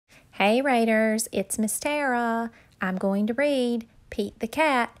Hey Raiders, it's Miss Tara. I'm going to read Pete the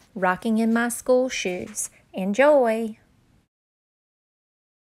Cat, Rocking in My School Shoes. Enjoy!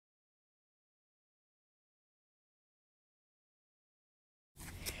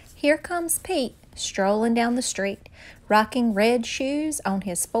 Here comes Pete, strolling down the street, rocking red shoes on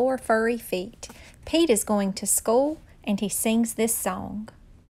his 4 furry feet. Pete is going to school, and he sings this song.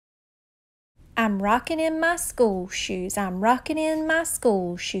 I'm rocking in my school shoes, I'm rocking in my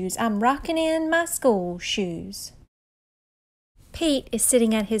school shoes, I'm rocking in my school shoes. Pete is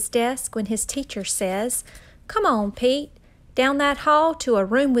sitting at his desk when his teacher says, "Come on, Pete, down that hall to a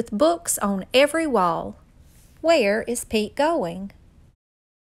room with books on every wall." Where is Pete going?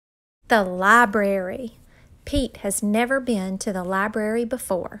 The library. Pete has never been to the library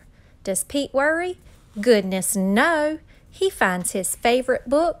before. Does Pete worry? Goodness, no! He finds his favorite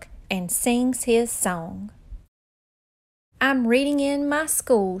book and sings his song. I'm reading in my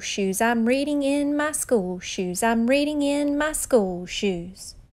school shoes, I'm reading in my school shoes, I'm reading in my school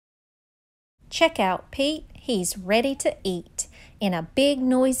shoes. Check out Pete, he's ready to eat in a big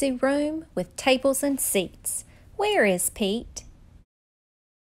noisy room with tables and seats. Where is Pete?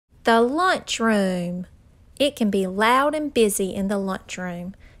 The lunchroom. It can be loud and busy in the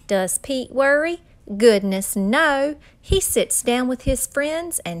lunchroom. Does Pete worry? Goodness, no! He sits down with his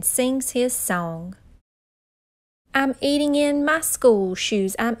friends and sings his song. I'm eating in my school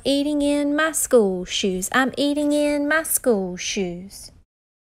shoes, I'm eating in my school shoes, I'm eating in my school shoes.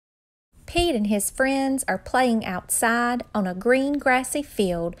 Pete and his friends are playing outside on a green grassy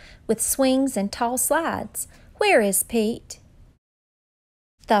field with swings and tall slides. Where is Pete?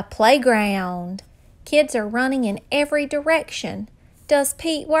 The playground. Kids are running in every direction. Does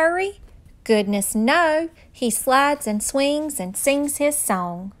Pete worry? Goodness, no! He slides and swings and sings his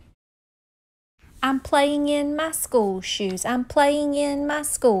song. I'm playing in my school shoes, I'm playing in my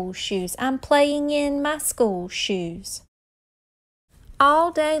school shoes, I'm playing in my school shoes.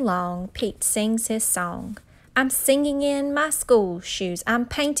 All day long, Pete sings his song. I'm singing in my school shoes, I'm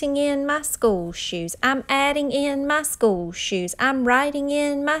painting in my school shoes, I'm adding in my school shoes, I'm writing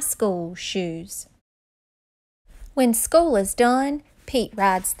in my school shoes. When school is done, Pete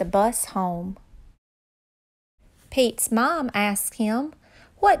rides the bus home. Pete's mom asks him,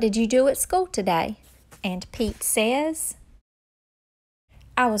 "What did you do at school today?" And Pete says,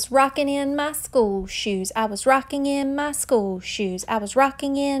 "I was rocking in my school shoes, I was rocking in my school shoes, I was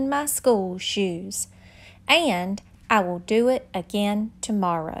rocking in my school shoes. And I will do it again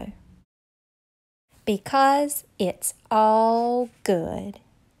tomorrow." Because it's all good.